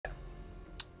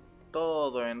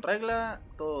todo en regla,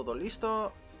 todo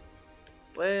listo.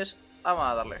 Pues vamos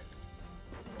a darle.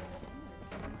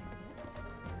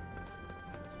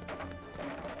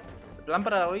 El plan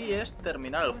para hoy es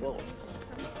terminar el juego.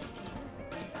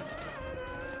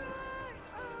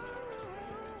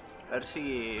 A ver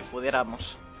si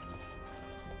pudiéramos.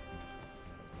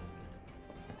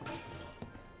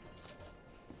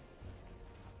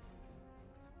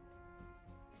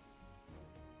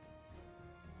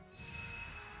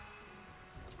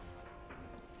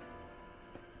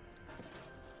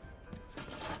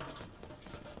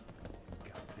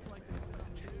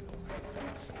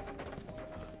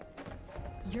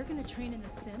 You're gonna train in the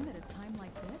sim at a time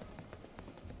like this?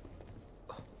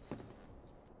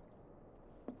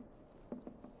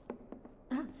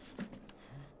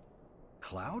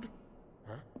 Cloud?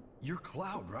 Huh? You're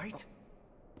Cloud, right?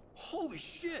 Holy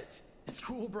shit! It's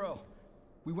cool, bro.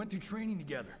 We went through training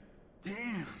together.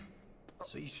 Damn.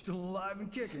 So you're still alive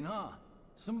and kicking, huh?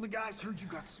 Some of the guys heard you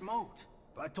got smoked,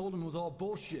 but I told them it was all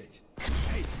bullshit.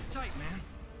 Hey, sit tight, man.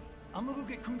 I'm gonna go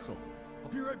get Kunsel.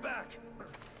 I'll be right back.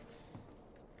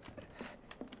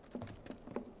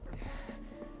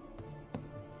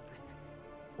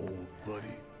 Old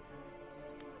buddy.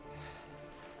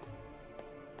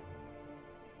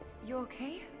 You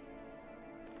okay?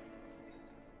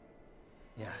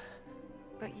 Yeah,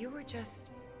 But you were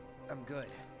just... I'm good.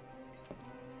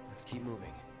 Let's keep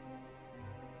moving.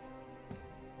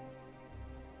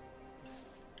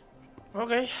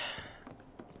 Ok.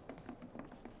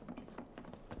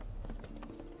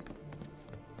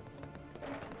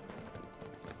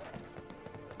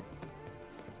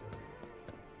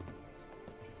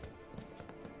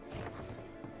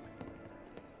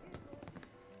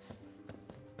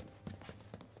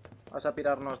 Vamos a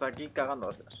pirarnos de aquí cagando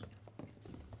hostias.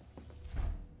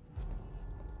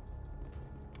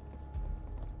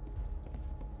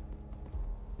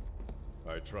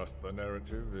 I trust the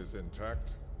narrative is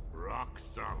intact. Rock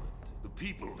solid. The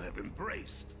people have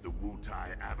embraced the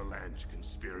Wutai Avalanche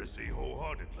conspiracy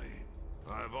wholeheartedly.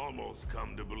 I've almost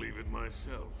come to believe it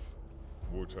myself.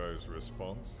 Wutai's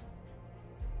response?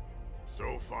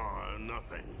 So far,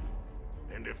 nothing.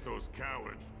 And if those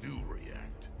cowards do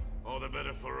react, all the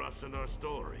better for us and our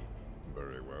story.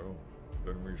 Very well.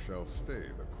 Then we shall stay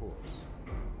the course.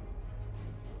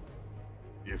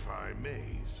 If I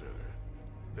may, sir,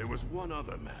 there was one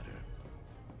other matter.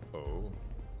 Oh?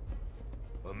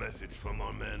 A message from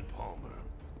our man Palmer.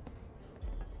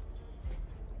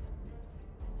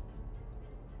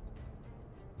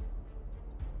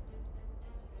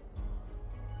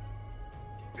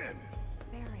 Damn it.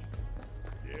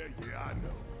 Barret. Yeah, I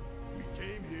know. We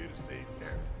came here to save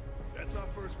Aaron. That's our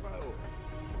first priority.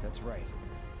 That's right.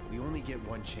 We only get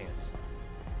one chance.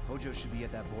 Hojo should be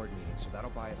at that board meeting, so that'll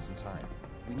buy us some time.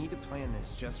 We need to plan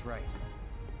this just right.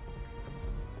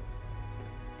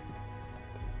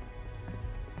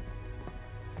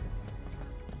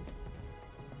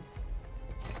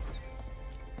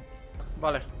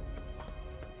 Vale.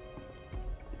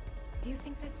 Do you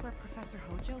think that's where Professor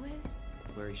Hojo is?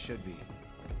 Where he should be.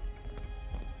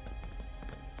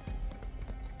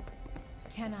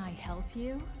 Can I help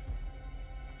you?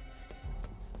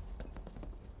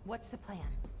 What's the plan?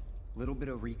 Little bit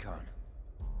of recon.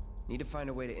 Need to find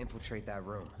a way to infiltrate that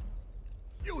room.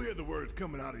 You hear the words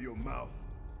coming out of your mouth.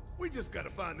 We just gotta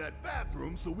find that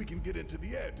bathroom so we can get into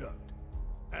the air duct.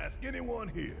 Ask anyone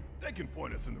here. They can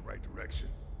point us in the right direction.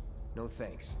 No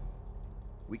thanks.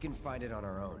 We can find it on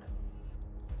our own.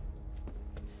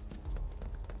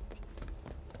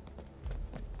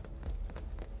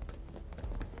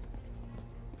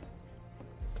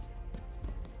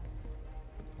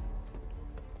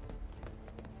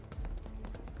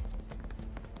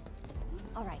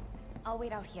 All right, I'll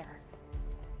wait out here.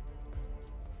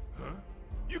 Huh?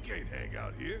 You can't hang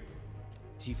out here.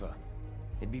 Tifa,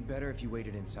 it'd be better if you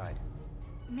waited inside.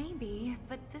 Maybe,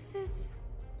 but this is...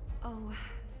 Oh,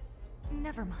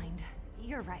 never mind.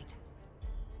 You're right.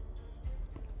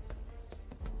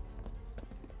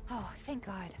 Oh, thank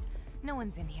God. No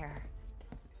one's in here.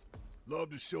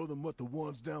 Love to show them what the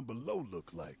ones down below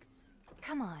look like.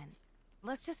 Come on.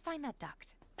 Let's just find that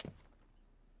duct.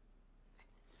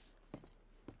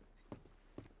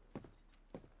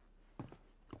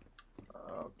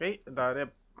 Ok, daré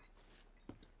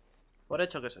por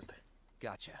hecho que es este.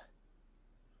 Gotcha.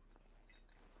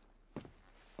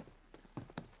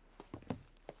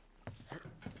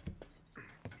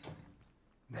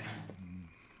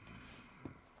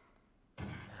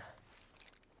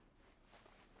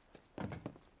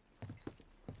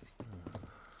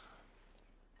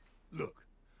 Look,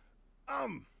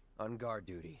 I'm... On guard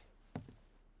duty.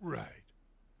 right.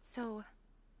 So,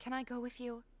 Can I go with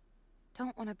you?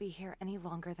 Don't want to be here any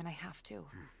longer than I have to.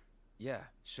 Yeah,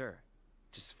 sure.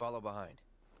 Just follow behind.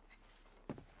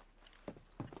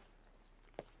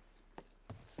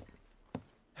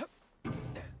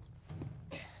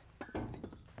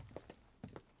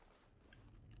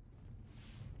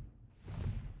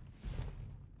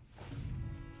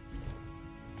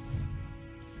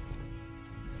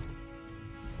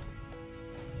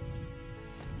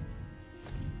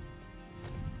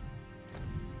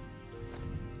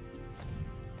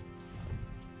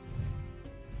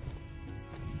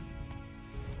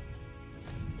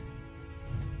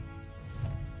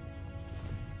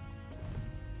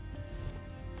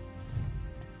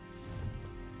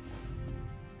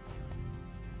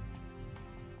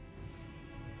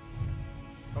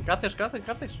 ¿Qué haces? ¿Qué haces?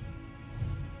 ¿Qué haces?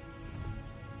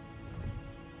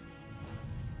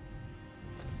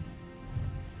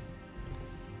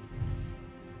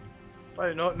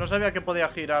 Vale, no sabía que podía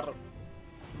girar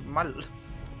mal.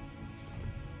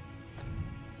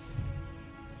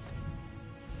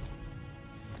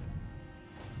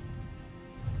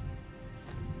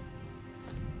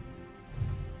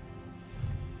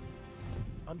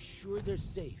 I'm sure they're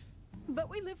safe. But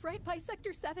we live right by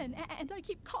Sector 7, and I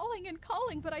keep calling and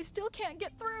calling, but I still can't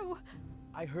get through.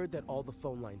 I heard that all the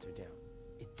phone lines are down.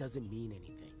 It doesn't mean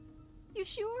anything. You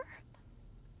sure?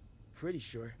 Pretty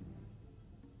sure.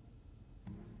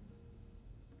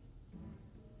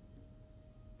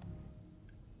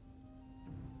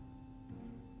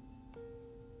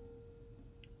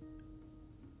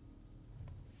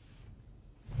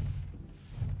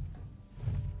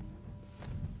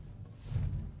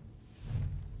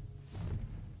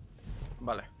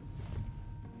 Vale.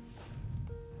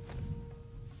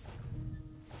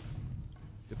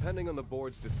 Depending on the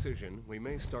board's decision, we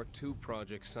may start 2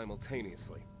 projects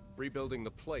simultaneously, rebuilding the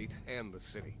plate and the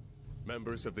city.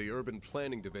 Members of the Urban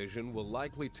Planning Division will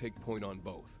likely take point on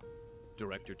both.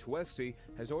 Director Tuesti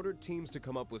has ordered teams to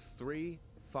come up with 3,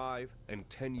 5, and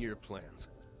 10-year plans.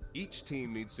 Each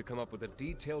team needs to come up with a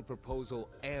detailed proposal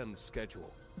and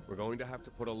schedule. We're going to have to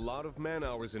put a lot of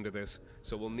man-hours into this,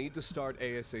 so we'll need to start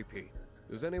ASAP.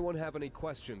 Does anyone have any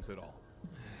questions at all?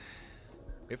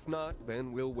 If not,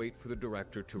 then we'll wait for the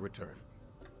director to return.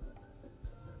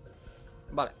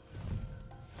 Vale.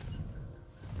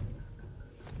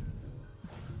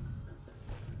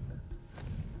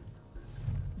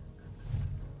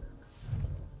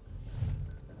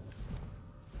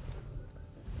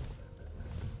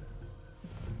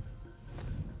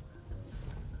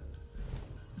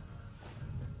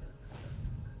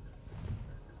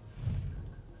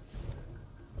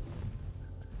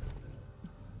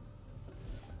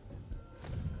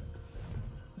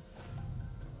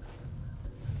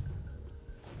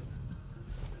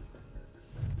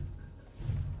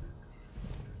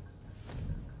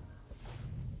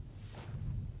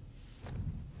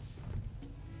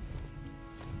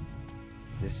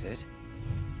 This it?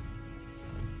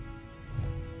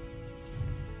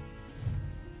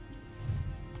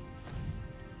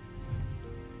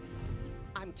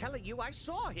 I'm telling you, I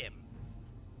saw him.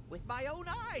 With my own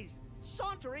eyes,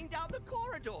 sauntering down the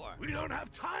corridor. We don't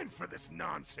have time for this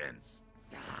nonsense.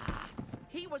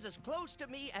 He was as close to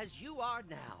me as you are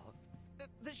now.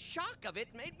 The shock of it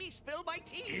made me spill my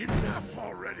tea. Enough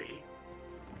already.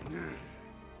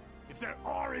 If there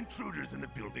are intruders in the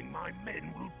building, my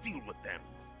men will deal with them.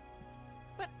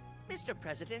 But, Mr.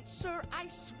 President, sir, I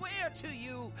swear to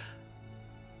you...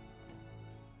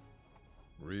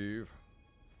 Reeve?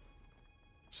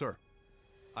 Sir,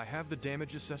 I have the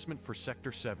damage assessment for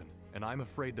Sector 7, and I'm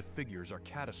afraid the figures are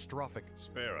catastrophic.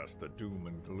 Spare us the doom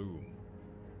and gloom.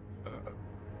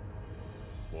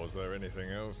 Was there anything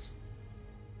else?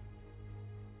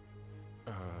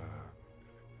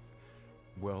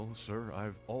 Well, sir,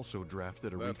 I've also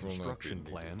drafted a reconstruction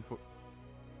plan for...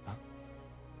 Huh?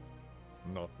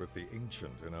 Not with the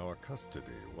Ancient in our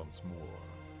custody once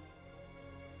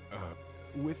more.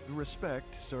 With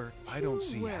respect, sir, I don't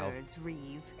see how... 2 words,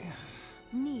 Reeve.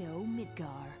 Neo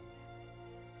Midgar.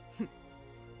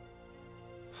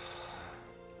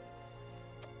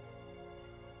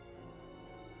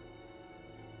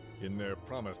 In their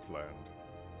promised land,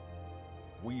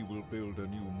 we will build a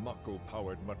new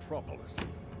Mako-powered metropolis.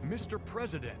 Mr.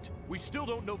 President, we still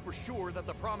don't know for sure that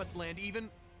the Promised Land even...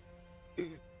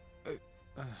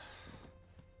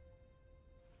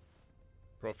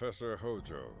 Professor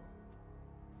Hojo.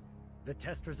 The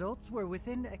test results were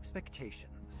within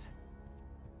expectations.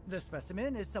 The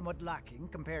specimen is somewhat lacking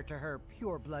compared to her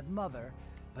pure-blood mother,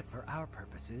 but for our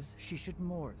purposes, she should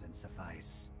more than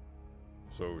suffice.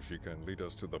 So she can lead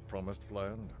us to the Promised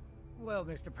Land? Well,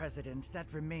 Mr. President,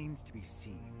 that remains to be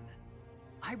seen.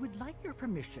 I would like your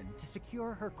permission to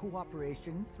secure her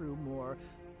cooperation through more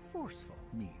forceful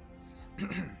means.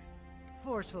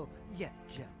 Forceful, yet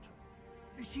gentle.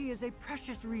 She is a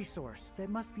precious resource that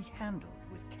must be handled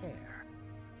with care.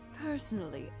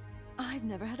 Personally, I've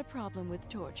never had a problem with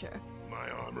torture. My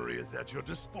armory is at your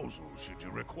disposal should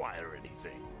you require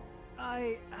anything.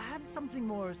 I had something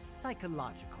more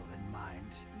psychological in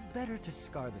mind. Better to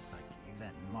scar the psyche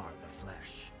than mar the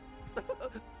flesh.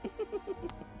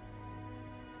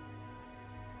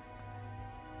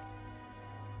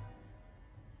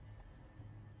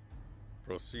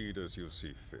 Proceed as you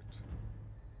see fit.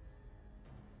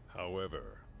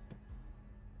 However,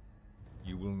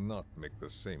 you will not make the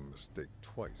same mistake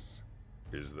twice.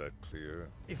 Is that clear?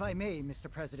 If I may, Mr.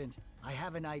 President, I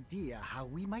have an idea how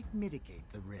we might mitigate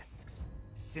the risks.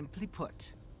 Simply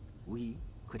put, we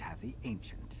could have the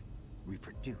Ancient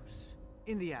reproduce.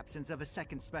 In the absence of a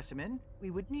second specimen, we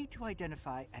would need to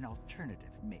identify an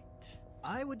alternative mate.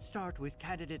 I would start with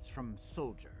candidates from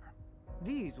Soldier.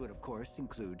 These would, of course,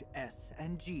 include S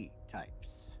and G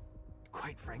types.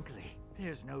 Quite frankly,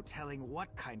 there's no telling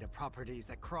what kind of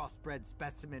properties a crossbred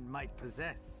specimen might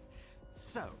possess.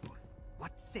 So,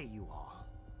 what say you all?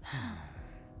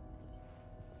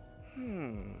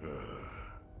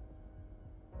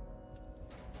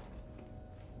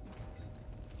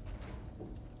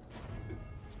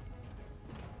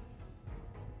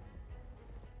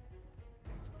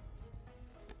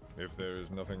 If there is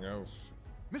nothing else,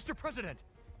 Mr. President!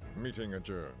 meeting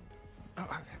adjourned.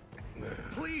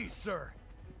 Please, sir!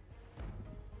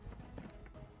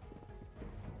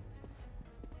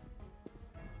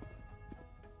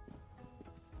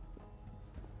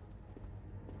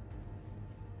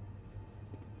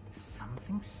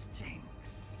 Something stinks.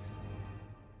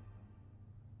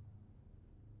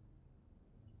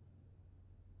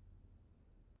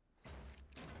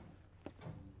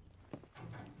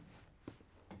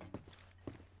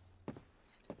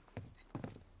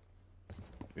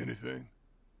 Anything?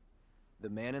 The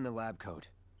man in the lab coat.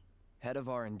 Head of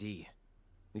R&D.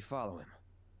 We follow him.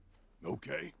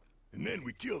 Okay. And then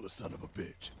we kill the son of a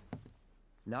bitch.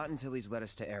 Not until he's led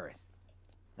us to Aerith.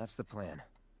 That's the plan.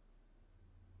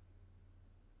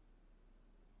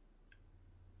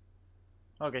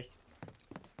 Ok.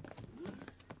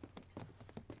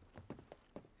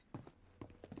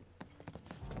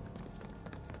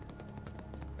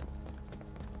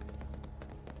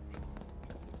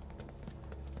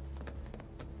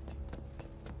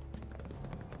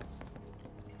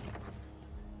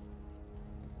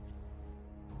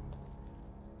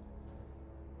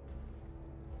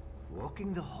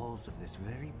 Walking the halls of this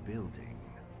very building,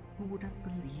 who would have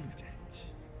believed it?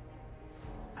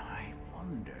 I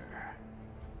wonder...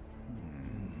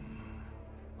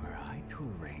 Were I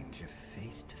to arrange a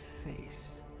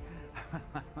face-to-face...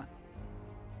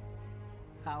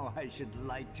 how I should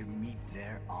like to meet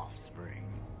their offspring.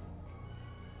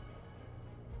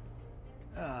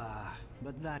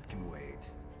 But that can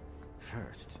wait.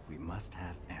 First, we must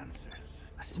have answers.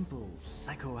 A simple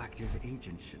psychoactive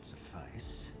agent should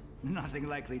suffice. Nothing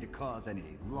likely to cause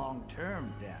any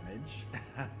long-term damage.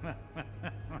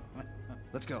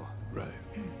 Let's go. Right.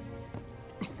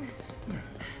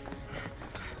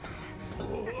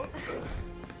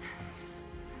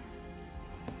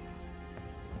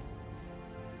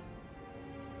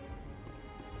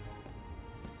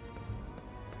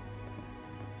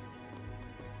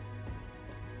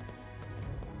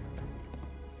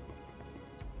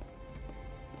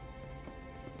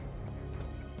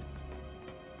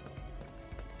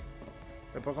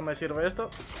 De poco me sirve esto.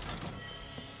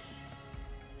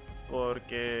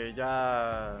 Porque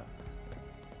ya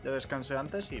descansé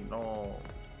antes y no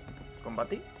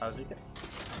combatí, así que...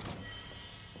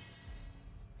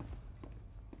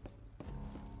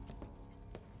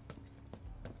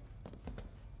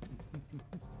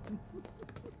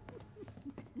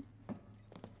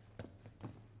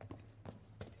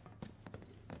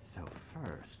 So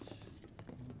first...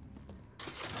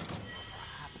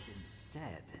 perhaps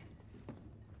instead...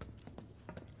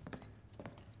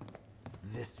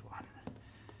 this one.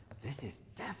 This is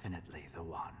definitely the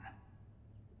one.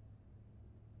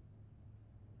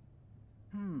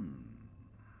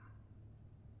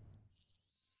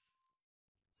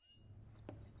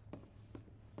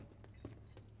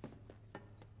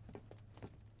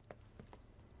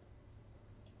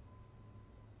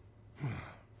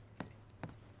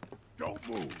 Don't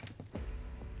move.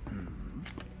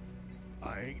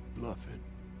 I ain't bluffing.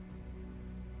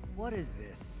 What is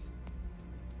this?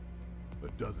 A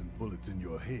dozen bullets in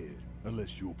your head,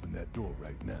 unless you open that door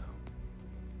right now.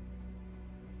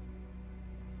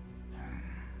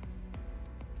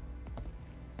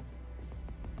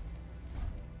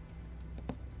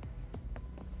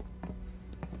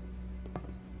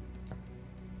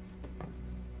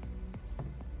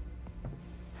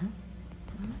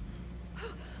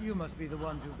 You must be the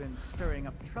ones who've been stirring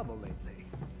up trouble lately.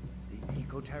 The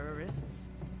eco-terrorists?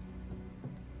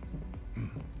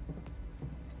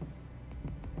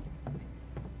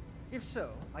 If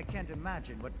so, I can't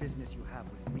imagine what business you have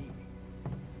with me.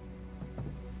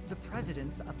 The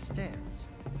president's upstairs.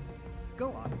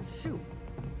 Go on, shoot.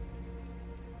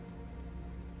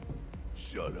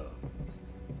 Shut up.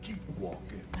 Keep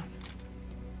walking.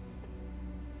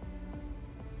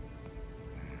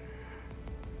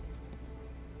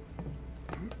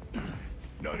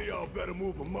 None of y'all better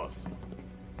move a muscle.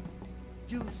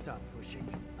 Do stop pushing.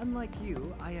 Unlike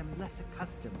you, I am less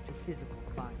accustomed to physical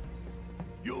violence.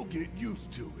 You'll get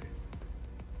used to it.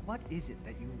 What is it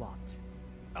that you want?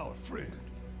 Our friend.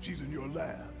 She's in your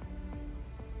lab.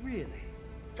 Really?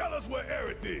 Tell us where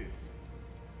Aerith is.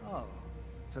 Oh,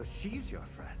 so she's your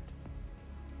friend.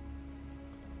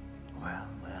 Well,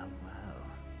 well, well.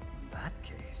 In that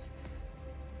case,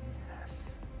 yes,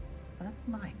 that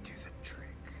might do the trick.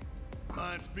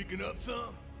 Mind speaking up,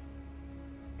 son?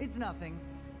 It's nothing.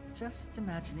 Just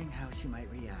imagining how she might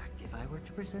react if I were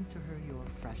to present to her your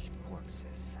fresh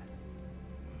corpses.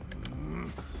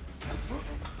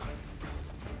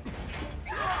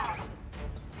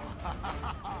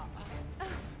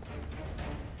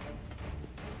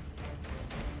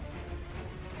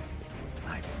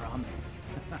 I promise,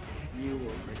 you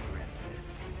will regret this.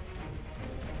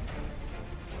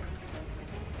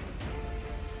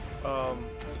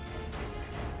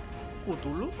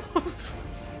 ¿Cthulhu?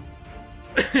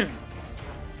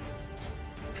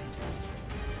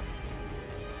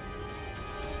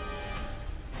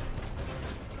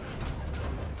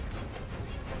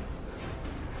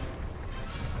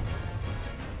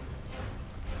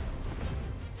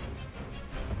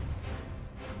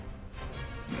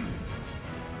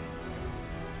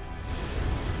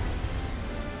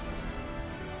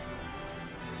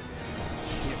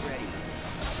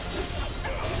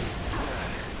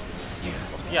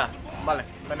 Hostia, vale,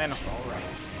 veneno.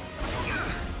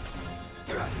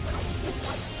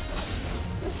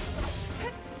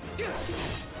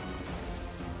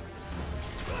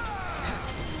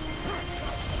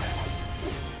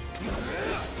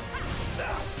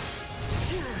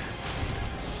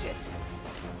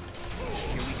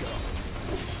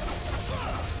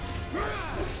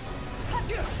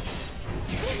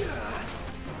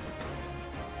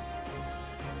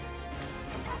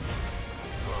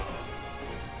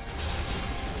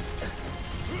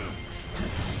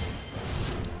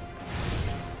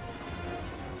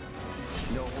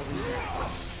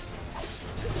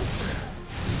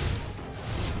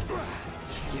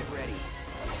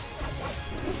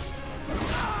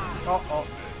 Oh, oh.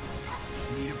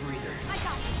 Need a breather. I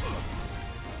got it.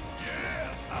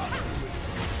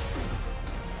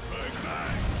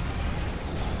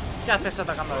 ¿Qué haces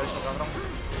atacando a eso, cabrón?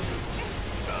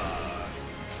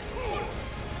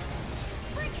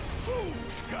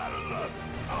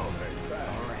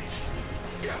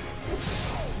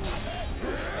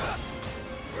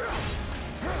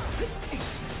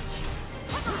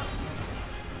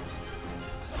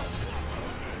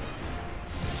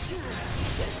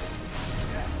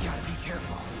 Gotta be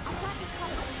careful.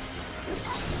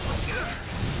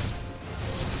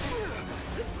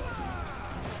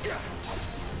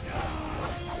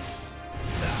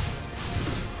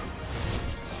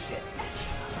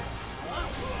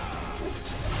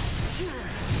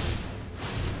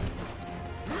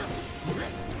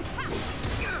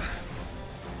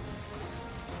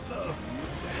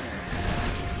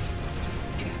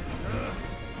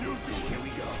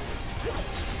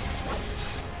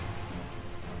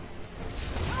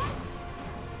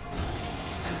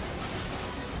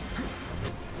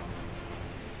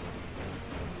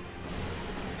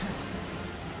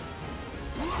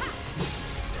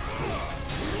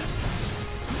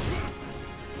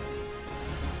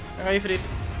 Venga, Ifrit.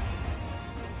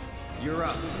 You're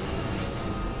up.